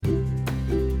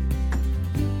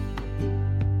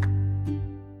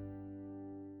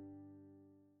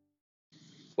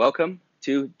Welcome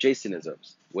to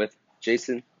Jasonisms with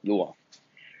Jason Luong.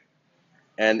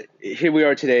 And here we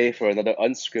are today for another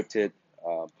unscripted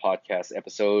podcast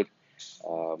episode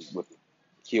with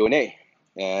Q&A.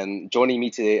 And joining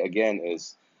me today again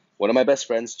is one of my best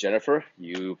friends, Jennifer.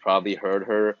 You probably heard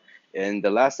her in the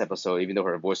last episode, even though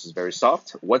her voice is very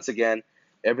soft. Once again,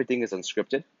 everything is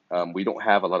unscripted. We don't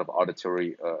have a lot of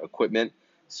auditory equipment.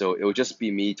 So it will just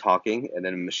be me talking, and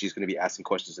then she's going to be asking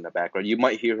questions in the background. You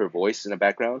might hear her voice in the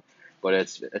background, but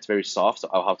it's very soft, so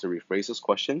I'll have to rephrase those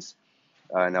questions,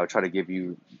 and I'll try to give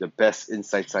you the best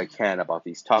insights I can about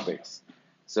these topics.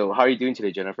 So how are you doing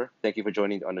today, Jennifer? Thank you for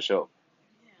joining on the show.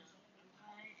 Yeah,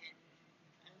 hi,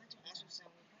 and I'd like to ask you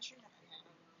some question that I am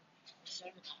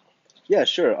concerned about. Yeah,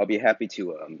 sure. I'll be happy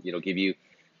to give you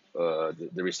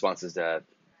the responses that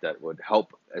would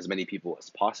help as many people as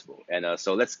possible. And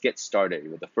so let's get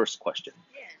started with the first question.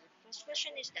 Yeah, the first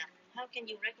question is that how can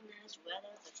you recognize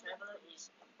whether the traveler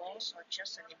is a boss or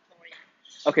just an employee?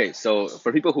 Okay, so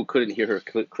for people who couldn't hear her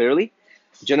clearly,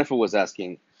 Jennifer was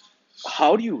asking,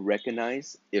 how do you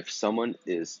recognize if someone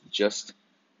is just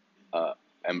uh,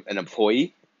 an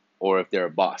employee or if they're a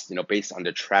boss, based on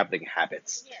their traveling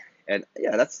habits? Yeah, And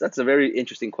yeah, that's a very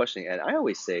interesting question. And I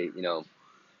always say,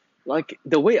 like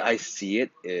the way I see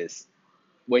it is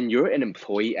when you're an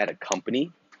employee at a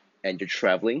company and you're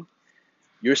traveling,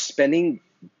 you're spending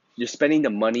you're spending the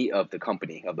money of the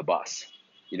company, of the boss.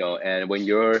 And when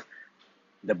you're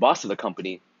the boss of the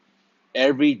company,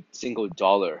 every single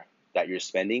dollar that you're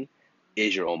spending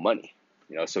is your own money.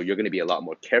 So you're going to be a lot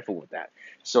more careful with that.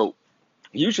 So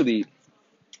usually,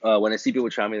 when I see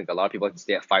people traveling, like a lot of people like to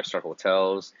stay at five-star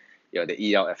hotels. They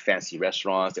eat out at fancy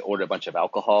restaurants. They order a bunch of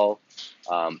alcohol.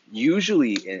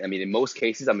 Usually, in most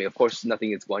cases, of course,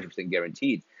 nothing is 100%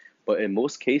 guaranteed, but in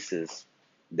most cases,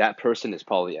 that person is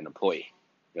probably an employee.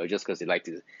 Just because they like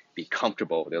to be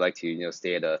comfortable, they like to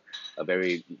stay at a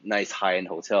very nice high-end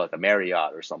hotel, like a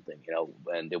Marriott or something.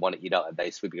 And they want to eat out at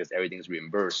nice food because everything's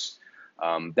reimbursed.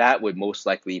 That would most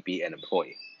likely be an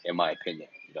employee, in my opinion.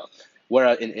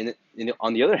 Whereas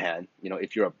on the other hand,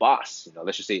 if you're a boss,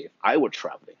 let's just say if I were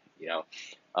traveling,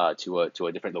 to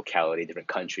a different locality, different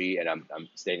country, and I'm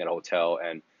staying at a hotel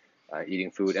and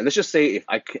eating food, and let's just say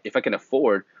if I can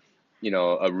afford,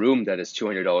 a room that is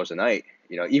 $200 a night,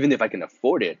 even if I can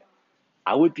afford it,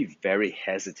 I would be very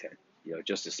hesitant,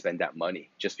 just to spend that money,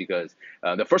 just because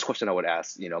the first question I would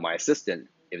ask, my assistant,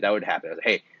 if that would happen, is,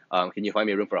 hey, can you find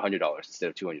me a room for $100 instead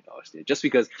of $200? Just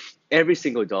because every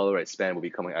single dollar I spend will be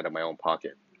coming out of my own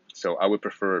pocket. So I would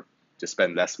prefer to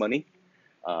spend less money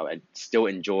and still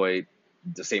enjoy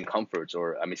the same comforts,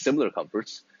 or similar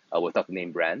comforts, without the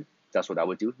name brand. That's what I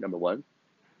would do. Number one.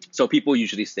 So people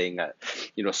usually staying at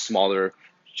smaller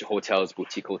hotels,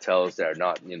 boutique hotels that are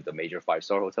not the major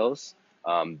five-star hotels.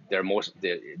 They're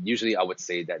usually, I would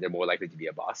say that they're more likely to be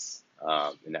a boss,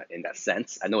 in that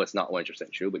sense. I know it's not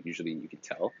 100% true, but usually you can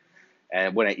tell.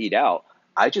 And when I eat out,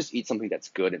 I just eat something that's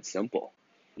good and simple.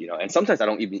 And sometimes I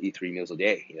don't even eat 3 meals a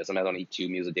day. Sometimes I don't eat 2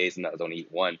 meals a day. Sometimes I don't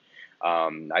eat one.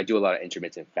 I do a lot of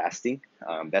intermittent fasting.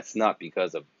 That's not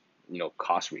because of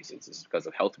cost reasons. It's because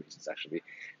of health reasons, actually,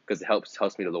 because it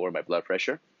helps me to lower my blood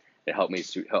pressure. It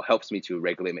helps me to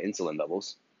regulate my insulin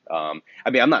levels. I'm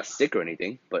not sick or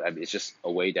anything, but it's just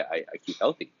a way that I keep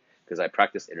healthy because I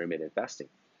practice intermittent fasting.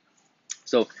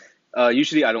 So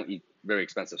usually I don't eat very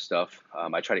expensive stuff.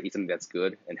 I try to eat something that's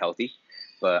good and healthy,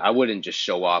 but I wouldn't just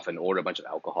show off and order a bunch of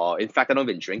alcohol. In fact, I don't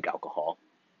even drink alcohol,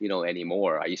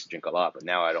 anymore. I used to drink a lot, but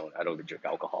now I don't. I don't even drink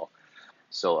alcohol.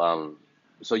 So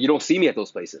so you don't see me at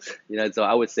those places. So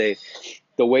I would say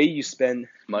the way you spend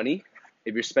money,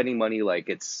 if you're spending money like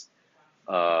it's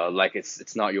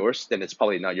not yours, then it's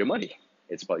probably not your money.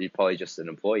 You're probably just an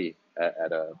employee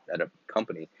at a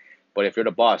company. But if you're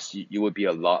the boss, you would be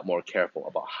a lot more careful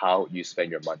about how you spend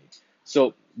your money.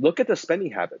 So look at the spending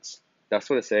habits. That's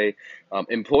what I say.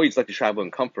 Employees like to travel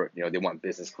in comfort. They want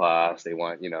business class. They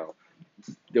want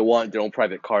their own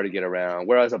private car to get around.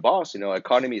 Whereas a boss,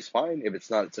 economy is fine if it's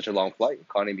not such a long flight.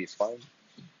 Economy is fine.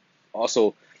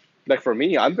 Also, like for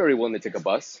me, I'm very willing to take a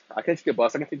bus. I can take a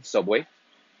bus. I can take the subway.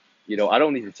 I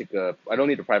don't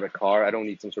need a private car. I don't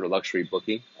need some sort of luxury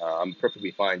booking. I'm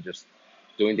perfectly fine just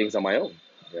doing things on my own,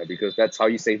 because that's how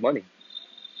you save money.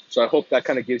 So I hope that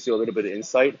kind of gives you a little bit of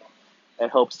insight and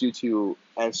helps you to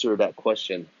answer that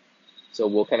question. So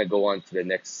we'll kind of go on to the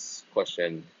next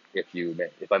question,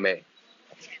 if I may.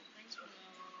 yeah, thanks for your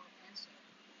answer.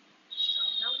 So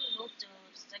now we move to the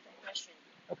second question.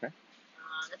 Okay.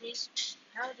 That is,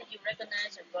 how did you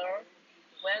recognize a girl,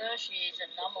 whether she is a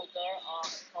normal girl or a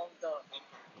tall girl?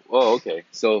 Oh, okay.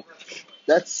 So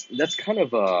that's kind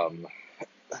of a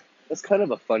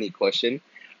funny question.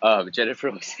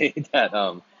 Jennifer was saying that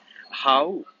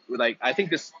how like I think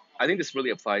this really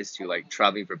applies to like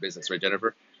traveling for business, right,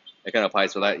 Jennifer? It kind of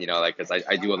applies for that, you know, like because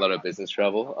I do a lot of business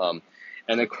travel.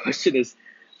 And the question is,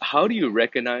 how do you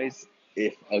recognize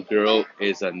if a girl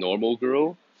is a normal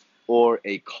girl or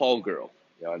a call girl?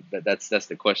 You know, that's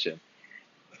the question.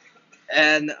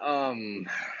 And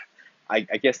I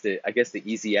guess the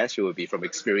easy answer would be from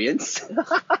experience.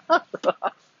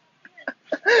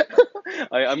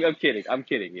 I'm kidding. I'm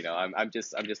kidding. You know, I'm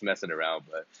just messing around.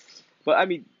 But I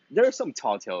mean, there are some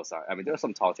telltale signs. I mean, there are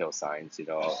some telltale signs. You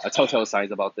know, telltale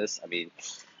signs about this. I mean,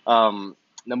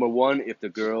 number one, if the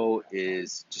girl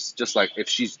is just like if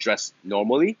she's dressed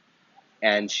normally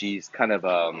and she's kind of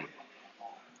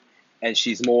and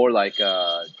she's more like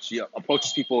she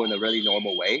approaches people in a really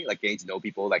normal way, like getting to know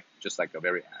people like just like a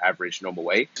very average normal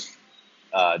way.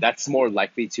 That's more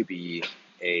likely to be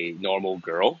a normal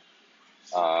girl.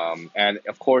 And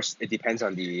of course, it depends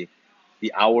on the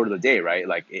hour of the day, right?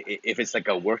 Like if it's like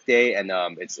a work day and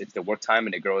it's the work time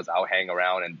and the girl is out hanging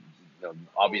around and you know,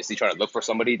 obviously trying to look for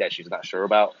somebody that she's not sure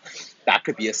about, that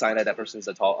could be a sign that that person is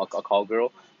a call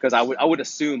girl. Because I would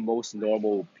assume most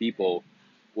normal people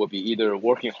would be either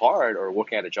working hard or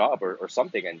working at a job or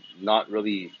something and not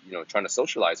really you know trying to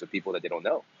socialize with people that they don't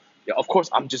know. Yeah, of course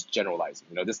I'm just generalizing.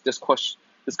 You know this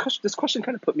question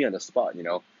kind of put me on the spot. You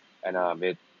know,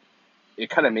 and it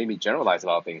kind of made me generalize a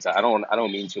lot of things. I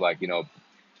don't mean to like you know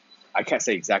I can't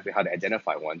say exactly how to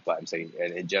identify one, but I'm saying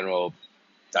in general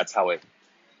that's how it.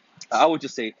 I would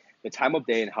just say the time of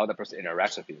day and how the person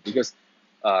interacts with you because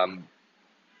um,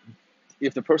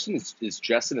 if the person is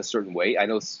dressed in a certain way, I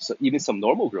know even some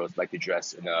normal girls like to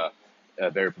dress in a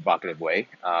very provocative way,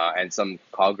 and some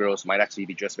call girls might actually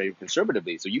be dressed very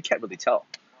conservatively, so you can't really tell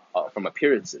from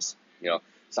appearances, you know.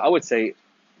 So I would say,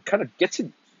 kind of get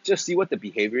to just see what the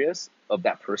behavior is of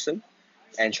that person,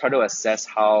 and try to assess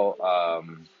how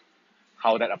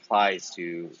that applies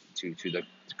to the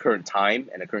current time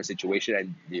and the current situation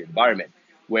and the environment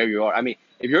where you are. I mean,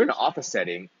 if you're in an office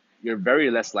setting, you're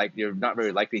not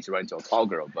very likely to run into a tall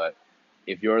girl. But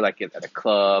if you're like at a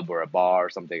club or a bar or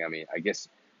something, I mean, I guess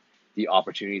the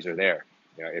opportunities are there.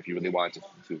 You know, if you really want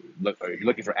to look, or if you're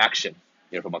looking for action,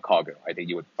 you know, from a call girl, I think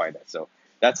you would find that. So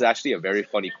that's actually a very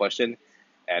funny question,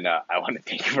 and I want to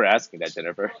thank you for asking that,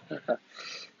 Jennifer.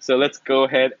 So let's go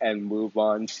ahead and move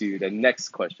on to the next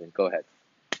question. Go ahead.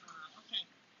 Okay.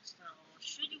 So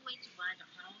should you wait to buy the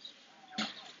house or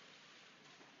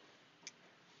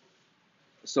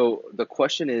So the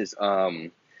question is, should you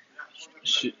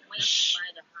should, wait to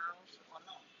buy the house or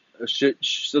not?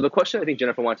 so the question I think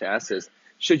Jennifer wants to ask is,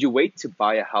 should you wait to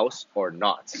buy a house or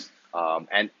not?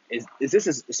 And is this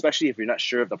especially if you're not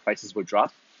sure if the prices will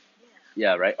drop?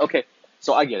 Yeah. Yeah, right. Okay,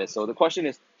 so I get it. So the question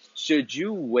is, should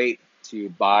you wait to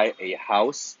buy a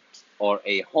house or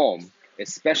a home,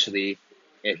 especially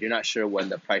if you're not sure when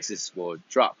the prices will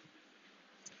drop?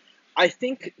 I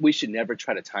think we should never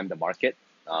try to time the market,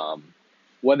 um,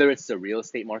 whether it's the real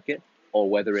estate market or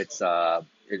whether it's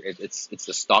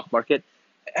the stock market.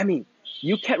 I mean,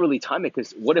 you can't really time it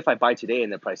because what if I buy today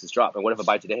and the prices drop, and what if I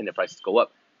buy today and the prices go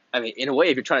up? I mean, in a way,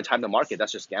 if you're trying to time the market,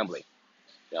 that's just gambling.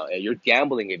 You know, you're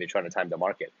gambling if you're trying to time the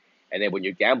market, and then when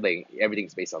you're gambling,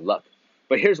 everything's based on luck.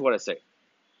 But here's what I say: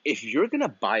 if you're gonna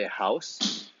buy a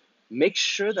house, make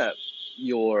sure that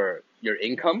your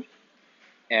income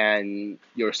and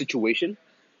your situation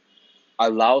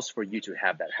allows for you to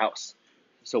have that house.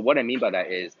 So what I mean by that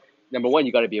is, number one,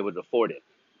 you got to be able to afford it.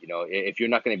 You know, if you're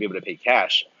not going to be able to pay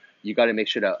cash, you got to make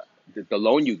sure that the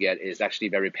loan you get is actually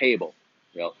very payable.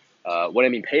 You know, what I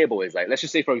mean payable is like, let's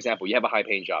just say, for example, you have a high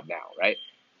paying job now, right?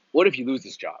 What if you lose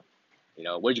this job? You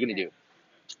know, what are you going to do?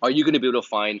 Are you going to be able to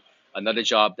find another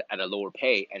job at a lower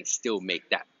pay and still make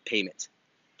that payment?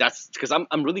 That's because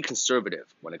I'm really conservative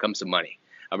when it comes to money.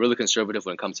 I'm really conservative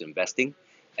when it comes to investing,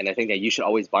 and I think that you should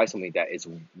always buy something that is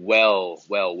well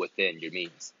within your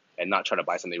means, and not try to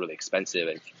buy something really expensive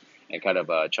and kind of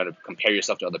try to compare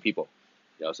yourself to other people.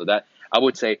 You know, so that I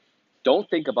would say, don't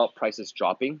think about prices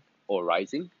dropping or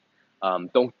rising.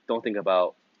 Don't think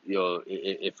about you know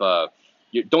if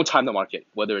you don't time the market,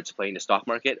 whether it's playing the stock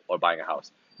market or buying a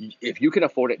house. If you can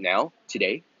afford it now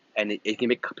today, and it can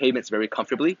make payments very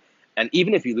comfortably, and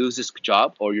even if you lose this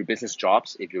job or your business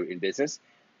drops, if you're in business,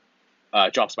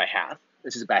 drops by half,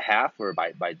 this is by half or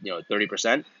by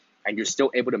 30%, and you're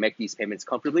still able to make these payments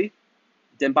comfortably,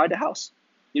 then buy the house.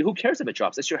 You know, who cares if it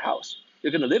drops? It's your house.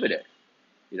 You're gonna live in it.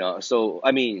 You know, so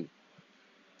I mean,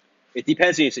 it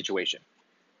depends on your situation.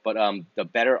 But the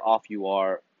better off you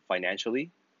are financially,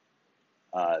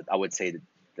 I would say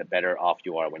the better off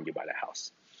you are when you buy the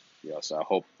house. You know, so I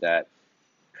hope that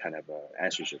kind of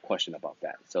answers your question about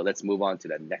that. So let's move on to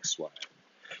the next one.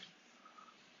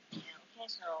 Yeah, okay,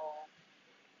 so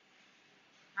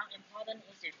how important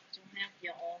is it to have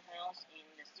your own house in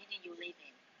the city you live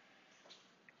in?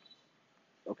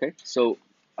 Okay, so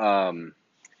um,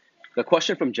 the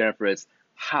question from Jennifer is,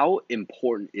 how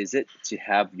important is it to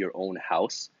have your own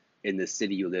house in the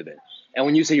city you live in? And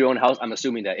when you say your own house, I'm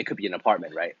assuming that it could be an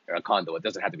apartment, right, or a condo. It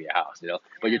doesn't have to be a house, you know.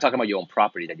 But you're Yeah, talking about your own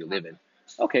property that you live in.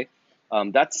 Okay,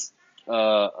 that's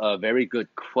a very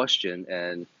good question,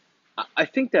 and I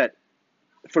think that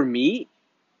for me,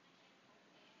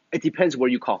 it depends where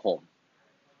you call home.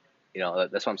 You know,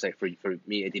 that's what I'm saying. For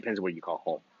me, it depends where you call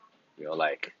home. You know,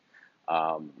 like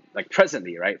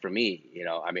presently, right? For me, you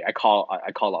know, I mean, I call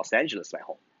Los Angeles my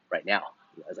home right now,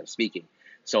 you know, as I'm speaking.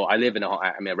 So I live in a home.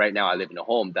 I mean, right now I live in a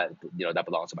home that, you know, that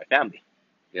belongs to my family.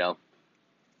 You know,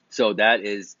 so that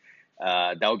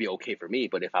would be okay for me.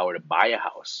 But if I were to buy a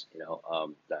house, you know,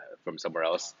 from somewhere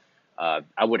else, I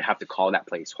would have to call that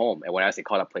place home. And when I say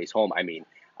call that place home, I mean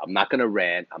I'm not gonna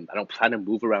rent. I don't plan to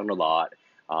move around a lot.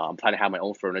 I'm planning to have my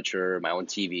own furniture, my own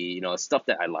TV, you know, stuff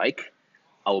that I like.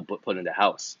 I will put in the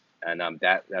house, and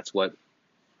that's what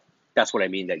I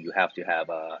mean. That you have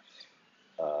to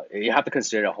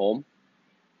consider a home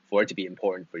for it to be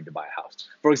important for you to buy a house.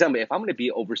 For example, if I'm going to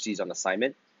be overseas on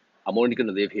assignment, I'm only going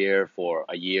to live here for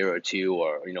a year or two,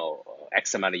 or you know,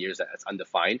 X amount of years that's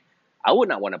undefined. I would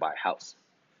not want to buy a house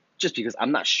just because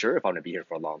I'm not sure if I'm going to be here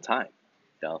for a long time.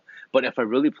 You know? But if I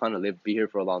really plan to be here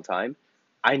for a long time,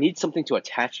 I need something to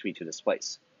attach me to this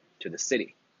place, to the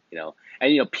city. You know,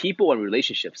 and you know, people and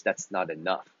relationships, that's not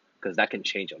enough because that can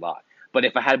change a lot. But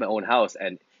if I had my own house,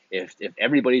 and if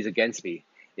everybody's against me,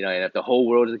 you know, and if the whole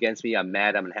world is against me, I'm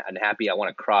mad, I'm unhappy, I want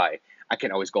to cry, I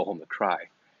can always go home to cry,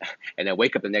 and then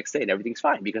wake up the next day and everything's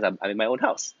fine because I'm in my own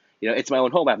house. You know, it's my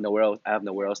own home. I have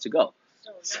nowhere else to go.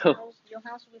 so So your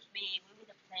house will be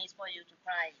the place for you to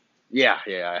cry. yeah,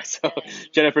 yeah. So Yeah,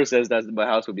 Jennifer says that my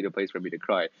house would be the place for me to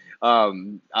cry.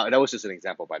 That was just an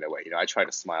example, by the way. You know, I try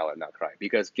to smile and not cry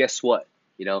because guess what?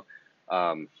 You know,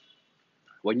 um,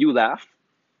 when you laugh,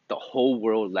 the whole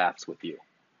world laughs with you.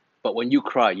 But when you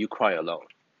cry alone.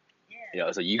 You yeah,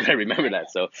 know, so you gotta remember yeah,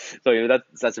 that. So you know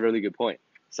that's a really good point.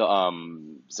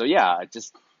 So yeah,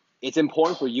 just it's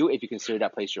important for you if you consider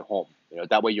that place your home. You know,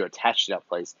 that way you're attached to that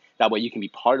place. That way you can be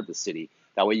part of the city.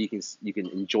 That way you can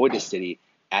enjoy the city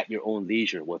at your own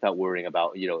leisure without worrying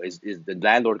about, you know, is the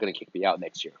landlord gonna kick me out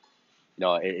next year? You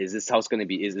know, is this house gonna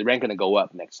be, is the rent gonna go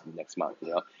up next month? You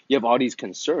know, you have all these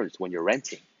concerns when you're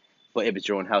renting. But if it's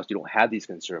your own house, you don't have these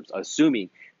concerns, assuming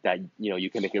that you know you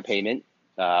can make your payment,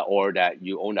 or that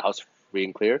you own the house free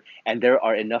and clear, and there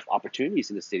are enough opportunities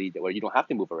in the city that where you don't have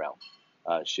to move around,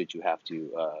 should you have to,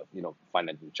 you know, find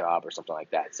a new job or something like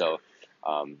that.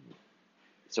 Um,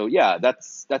 so yeah,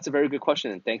 that's a very good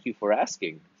question, and thank you for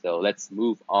asking. So let's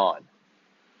move on.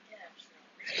 yeah,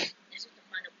 sure. This is the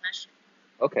final question.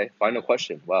 Okay, final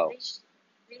question. Wow. Please,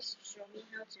 please show me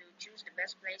how to choose the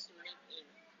best place to live in.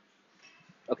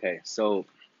 Okay, so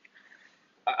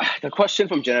the question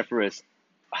from Jennifer is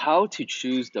how to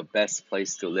choose the best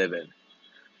place to live in.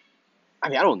 I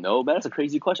mean, I don't know, man. That's a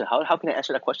crazy question. How can I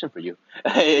answer that question for you?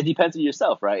 It depends on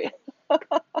yourself, right?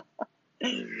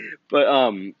 But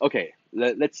okay,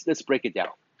 let's break it down.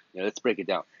 You know, let's break it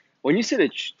down. When you say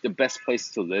the best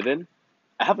place to live in,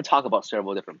 I have to talk about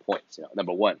several different points. You know,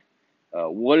 number one,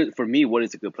 for me, what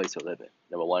is a good place to live in?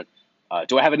 Number one,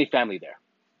 do I have any family there?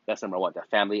 That's number one. That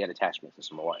family and attachments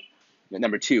is number one.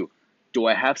 Number two, do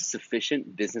I have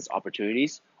sufficient business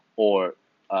opportunities or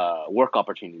work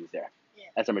opportunities there? Yeah,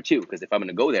 That's number two. Because if I'm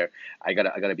gonna go there, I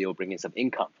gotta be able to bring in some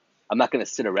income. I'm not gonna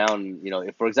sit around. You know,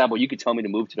 if for example you could tell me to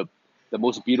move to the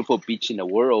most beautiful beach in the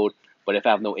world, but if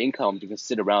I have no income, to just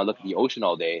sit around and look at the ocean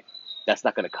all day, that's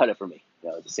not gonna cut it for me. You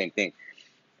know, it's the same thing.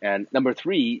 And number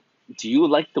three, do you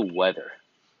like the weather,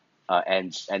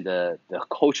 and the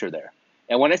culture there?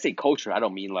 And when I say culture, I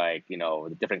don't mean like, you know,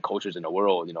 the different cultures in the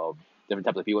world, you know, different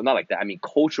types of people. Not like that. I mean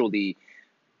culturally.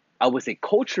 I would say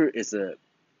culture is a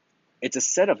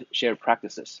set of shared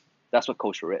practices. That's what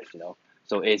culture is, you know.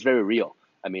 So it's very real.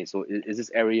 I mean, so is this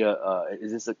area,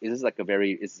 is this like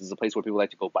is this a place where people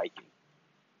like to go biking?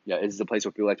 You know, is this a place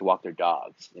where people like to walk their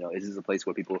dogs? You know, is this a place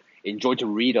where people enjoy to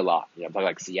read a lot? You know, I'm talking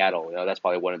like Seattle. You know, that's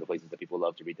probably one of the places that people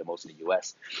love to read the most in the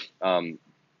U.S. Um,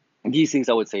 these things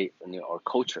I would say, you know, are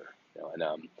culture. You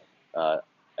know, uh,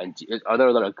 and are there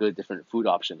a lot of good different food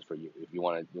options for you if you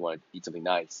want to eat something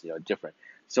nice, you know, different.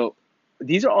 So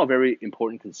these are all very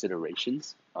important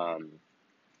considerations.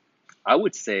 I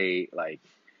would say like,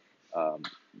 um,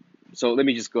 so let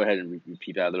me just go ahead and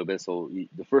repeat that a little bit. So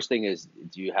the first thing is,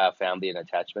 do you have family and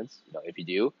attachments? You know, if you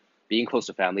do, being close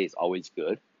to family is always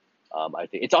good. I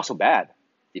think it's also bad,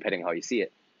 depending on how you see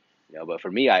it. But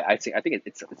for me, I think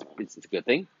it's a good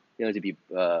thing, to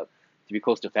be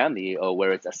close to family, or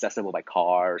where it's accessible by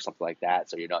car or something like that,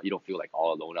 so you don't feel like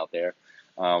all alone out there.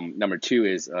 Number two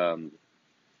is,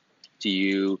 do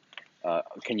you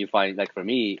can you find, like, for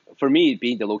me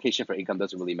being the location for income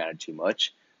doesn't really matter too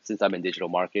much, since I'm in digital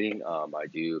marketing. I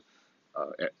do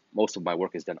most of my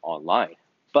work is done online,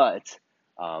 but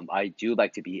I do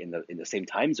like to be in the same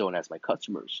time zone as my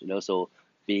customers. So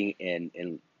being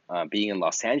in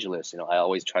Los Angeles, I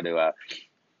always try to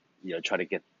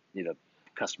get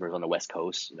customers on the West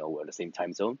Coast, at the same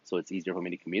time zone, so it's easier for me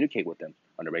to communicate with them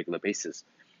on a regular basis.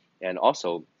 And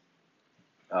also,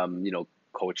 um, you know,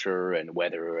 culture and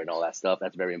weather and all that stuff.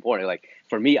 That's very important. Like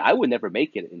for me, I would never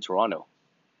make it in Toronto.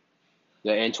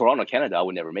 Yeah, in Toronto, Canada, I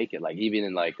would never make it. Like even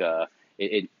in like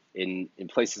in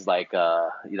places like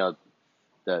the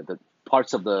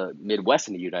parts of the Midwest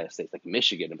in the United States, like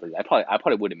Michigan and places, I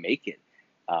probably wouldn't make it.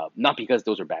 Not because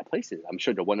those are bad places. I'm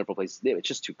sure they're wonderful places to live. It's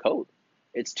just too cold.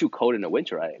 It's too cold in the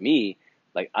winter. I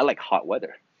like hot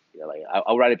weather. Like I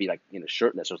would rather be like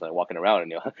shirtless or something, walking around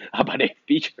and by the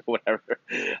beach or whatever.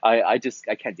 I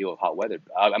can't deal with hot weather.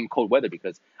 I'm cold weather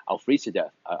because I'll freeze to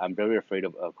death. I'm very afraid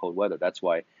of cold weather. That's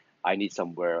why I need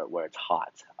somewhere where it's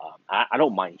hot. I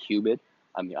don't mind humid.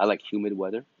 I mean, I like humid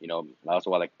weather. I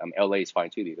also like LA is fine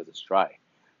too because it's dry.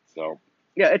 So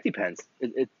yeah, it depends.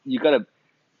 You gotta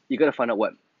find out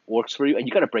what works for you, and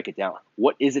you gotta break it down.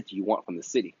 What is it you want from the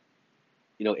city?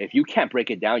 If you can't break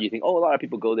it down, you think, oh, a lot of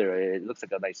people go there. It looks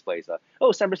like a nice place.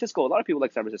 Oh, San Francisco. A lot of people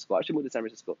like San Francisco. I should move to San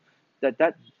Francisco.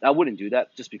 That I wouldn't do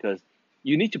that, just because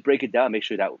you need to break it down, make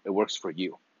sure that it works for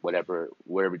you, wherever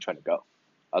you're trying to go.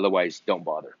 Otherwise, don't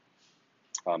bother.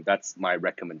 That's my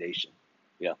recommendation.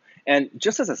 And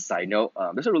just as a side note,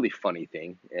 there's a really funny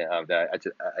thing that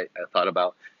I thought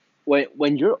about.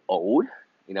 When you're old,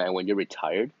 and when you're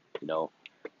retired, you know,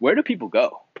 where do people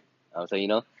go? I was like,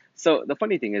 so the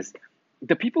funny thing is,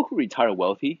 the people who retire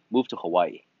wealthy move to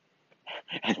Hawaii.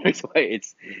 And the reason why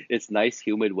it's nice,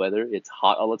 humid weather. It's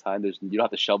hot all the time. You don't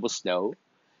have to shovel snow.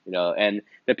 And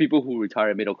the people who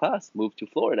retire middle class move to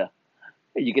Florida.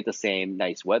 You get the same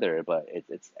nice weather, but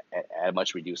it's at a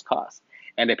much reduced cost.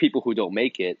 And the people who don't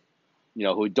make it,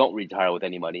 who don't retire with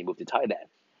any money, move to Thailand.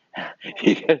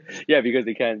 Yeah, because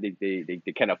they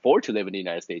can't afford to live in the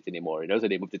United States anymore. So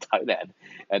they move to Thailand,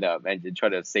 and they try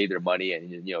to save their money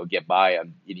and get by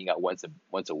on eating out once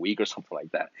a week or something like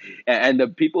that. And the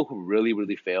people who really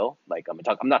really fail, like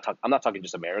I'm not talking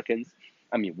just Americans.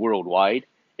 I mean worldwide.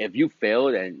 If you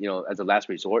failed, and as a last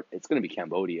resort, it's gonna be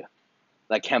Cambodia.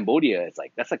 Like Cambodia, it's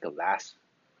like that's like the last.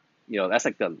 That's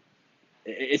like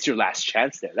it's your last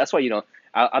chance there. That's why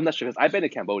I'm not sure, because I've been to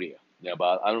Cambodia.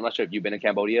 But I'm not sure if you've been to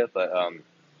Cambodia. But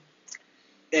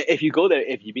if you go there,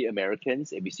 if you meet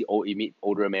Americans, if you meet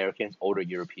older Americans, older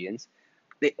Europeans,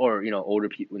 or older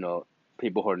people,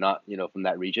 people who are not from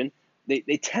that region, they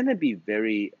tend to be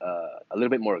very a little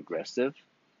bit more aggressive,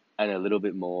 and a little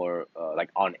bit more like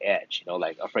on edge,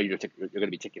 like afraid you're going to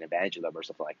be taken advantage of them or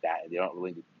something like that, and they're not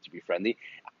willing to be friendly.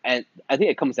 And I think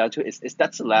it comes down to it's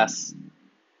that's the last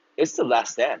it's the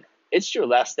last stand. It's your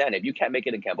last stand. If you can't make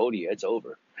it in Cambodia, it's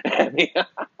over. I mean,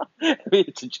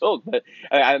 it's a joke, but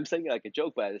I'm saying it like a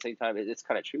joke, but at the same time, it's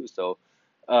kind of true. So,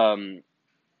 um,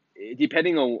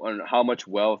 depending on how much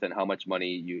wealth and how much money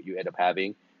you end up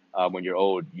having when you're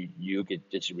old, you could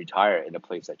just retire in a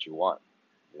place that you want,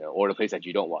 or the place that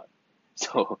you don't want.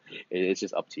 So it's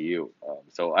just up to you.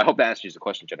 So I hope that answers the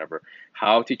question, Jennifer.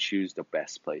 How to choose the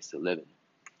best place to live in.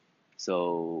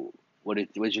 So what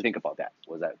did you think about that?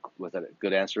 Was that a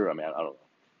good answer? I mean, I don't know.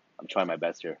 I'm trying my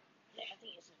best here. Yeah, I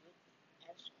think it's a good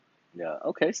answer. Yeah.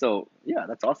 Okay. So yeah,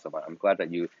 that's awesome. I'm glad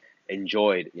that you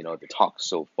enjoyed the talk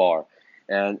so far.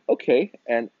 And okay,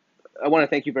 and I want to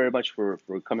thank you very much for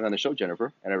coming on the show,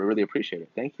 Jennifer, and I really appreciate it.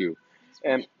 Thank you. Thanks for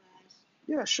the And advice.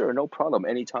 yeah, sure, no problem.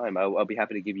 Anytime. I'll be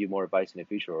happy to give you more advice in the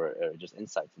future, or just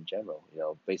insights in general.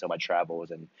 Based on my travels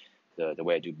and the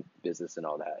way I do business and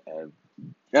all that.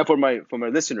 And for my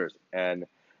listeners and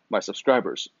my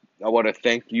subscribers, I want to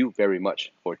thank you very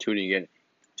much for tuning in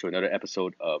to another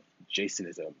episode of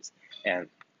Jasonisms. And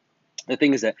the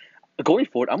thing is that going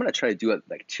forward, I'm gonna try to do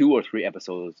like 2 or 3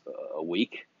 episodes a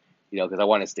week. Because I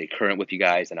want to stay current with you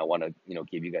guys, and I want to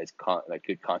give you guys like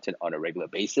good content on a regular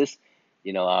basis.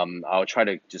 I'll try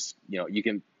to just you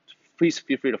can please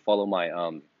feel free to follow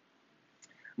my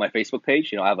Facebook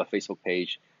page. I have a Facebook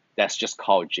page that's just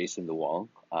called Jason Luong.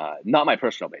 Not my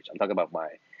personal page. I'm talking about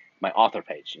my author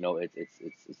page.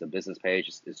 It's a business page.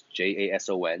 It's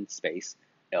JASON space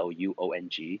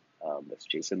LUONG. That's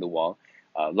Jason Luong.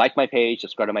 Like my page,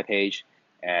 subscribe to my page,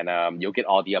 and you'll get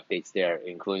all the updates there,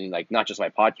 including like not just my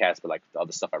podcast, but like the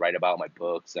other stuff I write about, my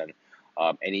books, and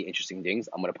any interesting things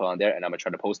I'm gonna put on there, and I'm gonna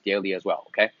try to post daily as well.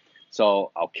 Okay,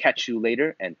 so I'll catch you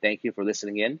later, and thank you for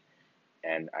listening in,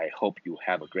 and I hope you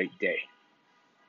have a great day.